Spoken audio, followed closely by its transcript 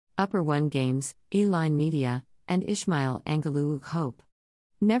Upper One Games, Eline Media, and Ishmael Angaluuk Hope.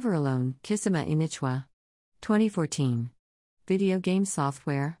 Never Alone, Kisima Inichwa. 2014. Video Game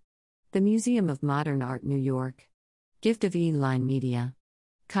Software. The Museum of Modern Art, New York. Gift of Eline Media.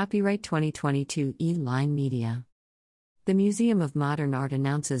 Copyright 2022 Eline Media. The Museum of Modern Art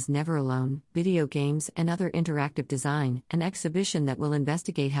announces Never Alone, Video Games and Other Interactive Design, an exhibition that will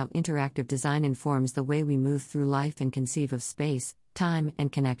investigate how interactive design informs the way we move through life and conceive of space, time,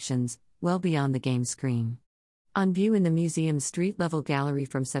 and connections, well beyond the game screen. On view in the museum's street-level gallery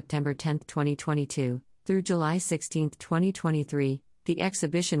from September 10, 2022, through July 16, 2023, the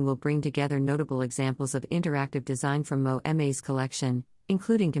exhibition will bring together notable examples of interactive design from MoMA's collection,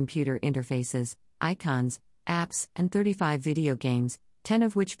 including computer interfaces, icons, apps, and 35 video games, 10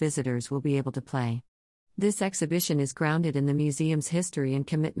 of which visitors will be able to play. This exhibition is grounded in the museum's history and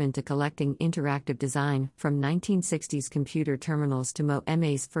commitment to collecting interactive design, from 1960s computer terminals to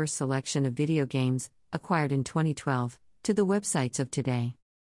MoMA's first selection of video games, acquired in 2012, to the websites of today.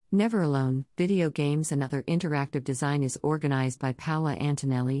 Never Alone, Video Games and Other Interactive Design is organized by Paola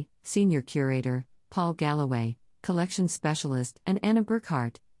Antonelli, Senior Curator, Paul Galloway, Collection Specialist, and Anna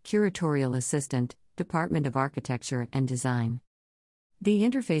Burkhardt, Curatorial Assistant, Department of Architecture and Design. The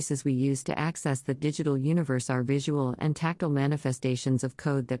interfaces we use to access the digital universe are visual and tactile manifestations of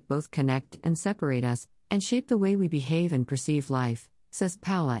code that both connect and separate us, and shape the way we behave and perceive life, says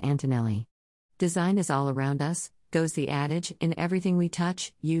Paola Antonelli. Design is all around us, goes the adage, in everything we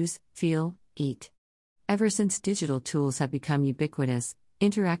touch, use, feel, eat. Ever since digital tools have become ubiquitous,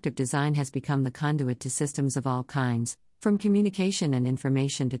 interactive design has become the conduit to systems of all kinds, from communication and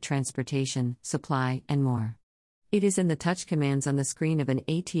information to transportation, supply, and more. It is in the touch commands on the screen of an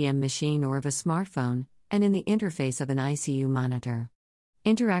ATM machine or of a smartphone, and in the interface of an ICU monitor.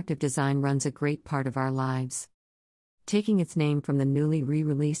 Interactive design runs a great part of our lives. Taking its name from the newly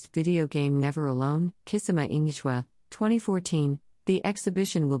re-released video game Never Alone, Kisima Inichwa, 2014, the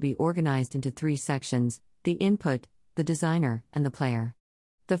exhibition will be organized into 3 sections: the input, the designer, and the player.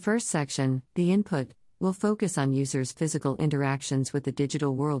 The first section, the input, will focus on users' physical interactions with the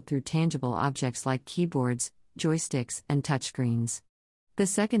digital world through tangible objects like keyboards, joysticks, and touchscreens. The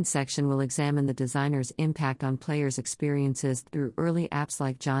second section will examine the designer's impact on players' experiences through early apps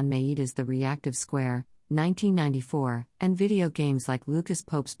like John Maeda's The Reactive Square, 1994, and video games like Lucas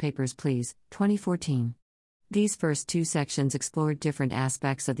Pope's Papers, Please, 2014. These first 2 sections explore different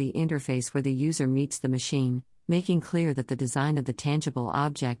aspects of the interface where the user meets the machine, making clear that the design of the tangible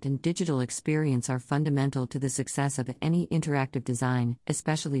object and digital experience are fundamental to the success of any interactive design,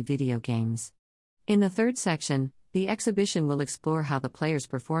 especially video games. In the third section, the exhibition will explore how the player's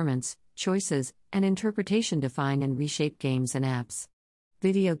performance, choices, and interpretation define and reshape games and apps.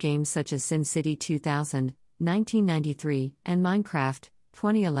 Video games such as SimCity 2000, 1993, and Minecraft,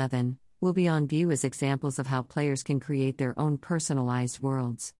 2011, will be on view as examples of how players can create their own personalized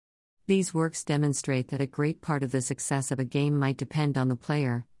worlds. These works demonstrate that a great part of the success of a game might depend on the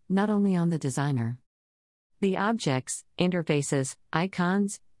player, not only on the designer. The objects, interfaces,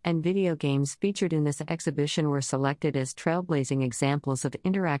 icons, and video games featured in this exhibition were selected as trailblazing examples of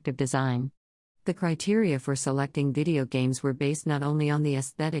interactive design. The criteria for selecting video games were based not only on the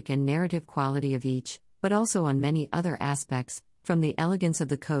aesthetic and narrative quality of each, but also on many other aspects, from the elegance of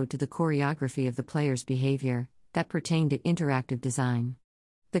the code to the choreography of the player's behavior, that pertain to interactive design.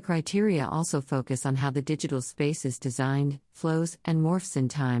 The criteria also focus on how the digital space is designed, flows, and morphs in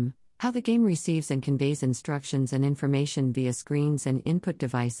time, how the game receives and conveys instructions and information via screens and input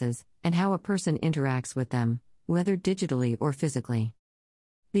devices, and how a person interacts with them, whether digitally or physically.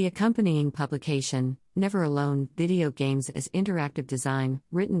 The accompanying publication, Never Alone, Video Games as Interactive Design,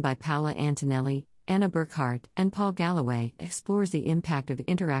 written by Paola Antonelli, Anna Burkhardt, and Paul Galloway, explores the impact of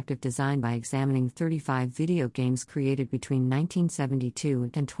interactive design by examining 35 video games created between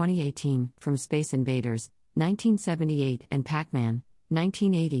 1972 and 2018, from Space Invaders, 1978, and Pac-Man,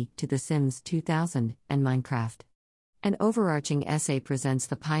 1980, to The Sims 2000, and Minecraft. An overarching essay presents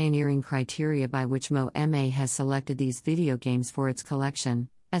the pioneering criteria by which MoMA has selected these video games for its collection,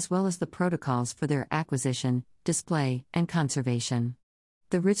 as well as the protocols for their acquisition, display, and conservation.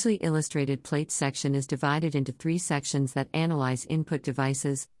 The richly illustrated plate section is divided into 3 sections that analyze input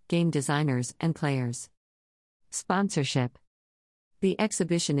devices, game designers, and players. Sponsorship. The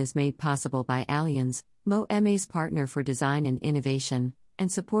exhibition is made possible by Allianz, MoMA's partner for design and innovation, and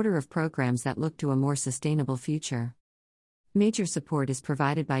supporter of programs that look to a more sustainable future. Major support is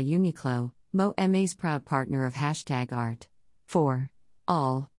provided by Uniqlo, MoMA's proud partner of #Art. 4.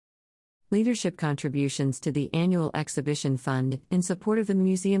 All. Leadership contributions to the annual exhibition fund in support of the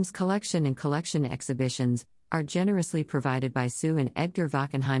museum's collection and collection exhibitions, are generously provided by Sue and Edgar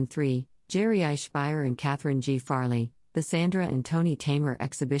Wachenheim III, Jerry I. Speyer and Catherine G. Farley, the Sandra and Tony Tamer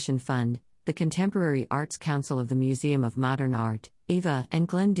Exhibition Fund, the Contemporary Arts Council of the Museum of Modern Art, Eva and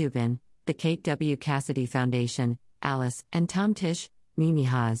Glenn Dubin, the Kate W. Cassidy Foundation, Alice and Tom Tisch, Mimi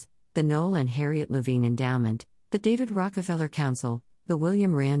Haas, the Noel and Harriet Levine Endowment, the David Rockefeller Council, the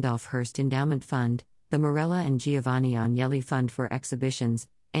William Randolph Hearst Endowment Fund, the Morella and Giovanni Agnelli Fund for Exhibitions,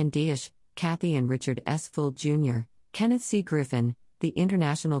 and Diash, Kathy and Richard S. Full Jr., Kenneth C. Griffin, the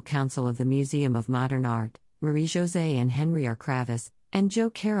International Council of the Museum of Modern Art, Marie-José and Henry R. Kravis, and Joe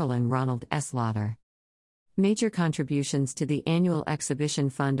Carroll and Ronald S. Lauder. Major contributions to the annual exhibition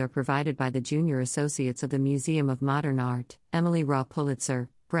fund are provided by the Junior Associates of the Museum of Modern Art, Emily Raw Pulitzer,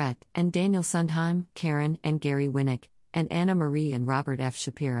 Brett and Daniel Sundheim, Karen and Gary Winnick, and Anna Marie and Robert F.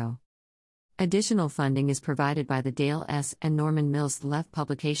 Shapiro. Additional funding is provided by the Dale S. and Norman Mills Left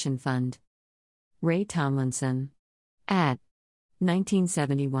Publication Fund. Ray Tomlinson. At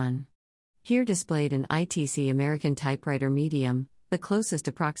 1971. Here displayed an ITC American Typewriter Medium, the closest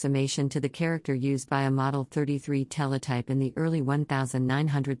approximation to the character used by a Model 33 teletype in the early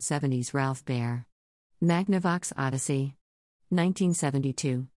 1970s Ralph Baer. Magnavox Odyssey.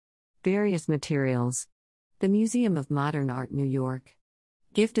 1972. Various materials. The Museum of Modern Art, New York.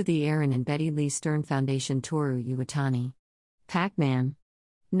 Gift of the Aaron and Betty Lee Stern Foundation, Toru Iwatani. Pac-Man.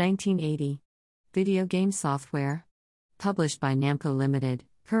 1980. Video game software. Published by Namco Limited,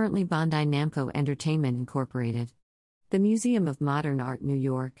 currently Bandai Namco Entertainment Incorporated. The Museum of Modern Art, New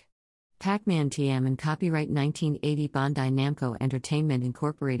York. Pac-Man TM and copyright 1980 Bandai Namco Entertainment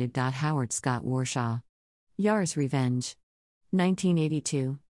Incorporated. Howard Scott Warshaw. Yars' Revenge.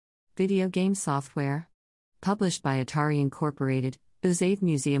 1982. Video game software. Published by Atari Incorporated, Uzave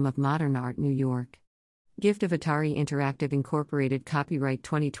Museum of Modern Art, New York. Gift of Atari Interactive Incorporated, copyright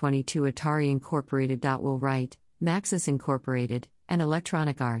 2022 Atari Incorporated. Will Wright, Maxis Incorporated, and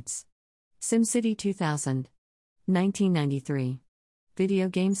Electronic Arts. SimCity 2000. 1993. Video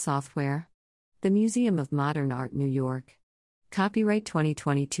game software. The Museum of Modern Art, New York. Copyright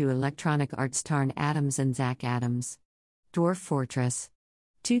 2022 Electronic Arts. Tarn Adams and Zach Adams. Dwarf Fortress.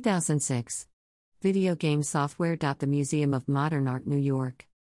 2006. Video game software. The Museum of Modern Art, New York.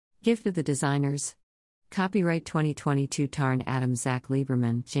 Gift of the Designers. Copyright 2022 Tarn Adams, Zach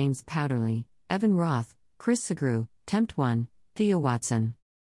Lieberman, James Powderly, Evan Roth, Chris Segru, Tempt1, Theo Watson.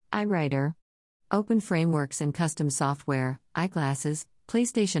 iWriter. Open Frameworks and Custom Software, Eyeglasses,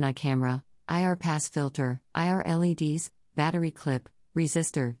 PlayStation iCamera, IR Pass Filter, IR LEDs, Battery Clip,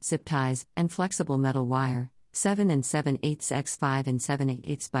 Resistor, Zip Ties, and Flexible Metal Wire, 7 and 7/8 x 5 and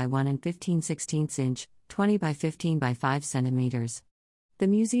 7/8 by 1 and 15/16 inch, 20 by 15 by 5 centimeters. The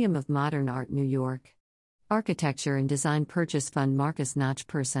Museum of Modern Art, New York. Architecture and Design Purchase Fund. Marcus Notch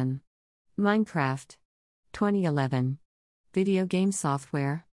Person. Minecraft. 2011. Video game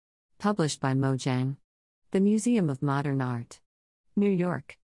software. Published by Mojang. The Museum of Modern Art. New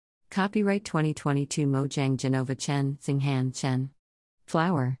York. Copyright 2022 Mojang. Genova Chen, Xinghan Chen.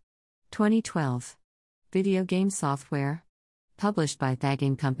 Flower. 2012. Video game software. Published by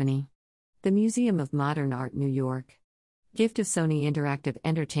Thagame Company. The Museum of Modern Art, New York. Gift of Sony Interactive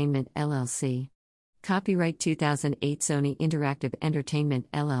Entertainment, LLC. Copyright 2008 Sony Interactive Entertainment,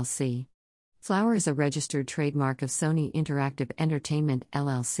 LLC. Flower is a registered trademark of Sony Interactive Entertainment,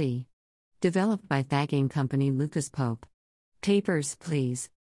 LLC. Developed by Thagame Company. Lucas Pope. Papers,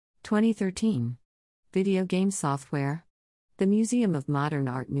 Please. 2013. Video game software. The Museum of Modern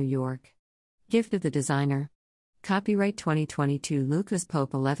Art, New York. Gift of the Designer. Copyright 2022 Lucas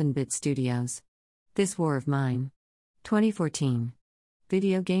Pope 11-Bit Studios. This War of Mine. 2014.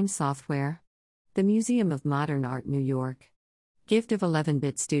 Video game software. The Museum of Modern Art, New York. Gift of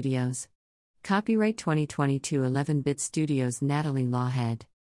 11-Bit Studios. Copyright 2022 11-Bit Studios. Natalie Lawhead.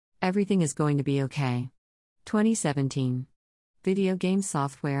 Everything is Going to Be Okay. 2017. Video game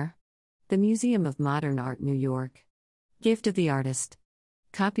software. The Museum of Modern Art, New York. Gift of the Artist.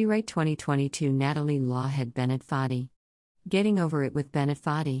 Copyright 2022 Natalie Lawhead. Bennett Foddy. Getting Over It with Bennett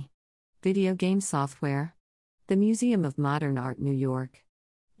Foddy. Video game software. The Museum of Modern Art, New York.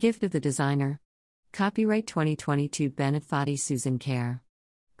 Gift of the Designer. Copyright 2022 Bennett Foddy. Susan Kerr.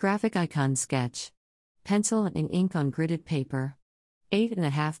 Graphic icon sketch. Pencil and ink on gridded paper.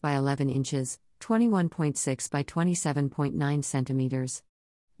 8.5 by 11 inches, 21.6 by 27.9 centimeters.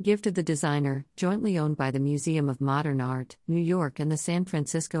 Gift of the Designer, jointly owned by the Museum of Modern Art, New York and the San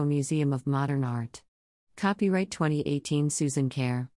Francisco Museum of Modern Art. Copyright 2018 Susan Kerr.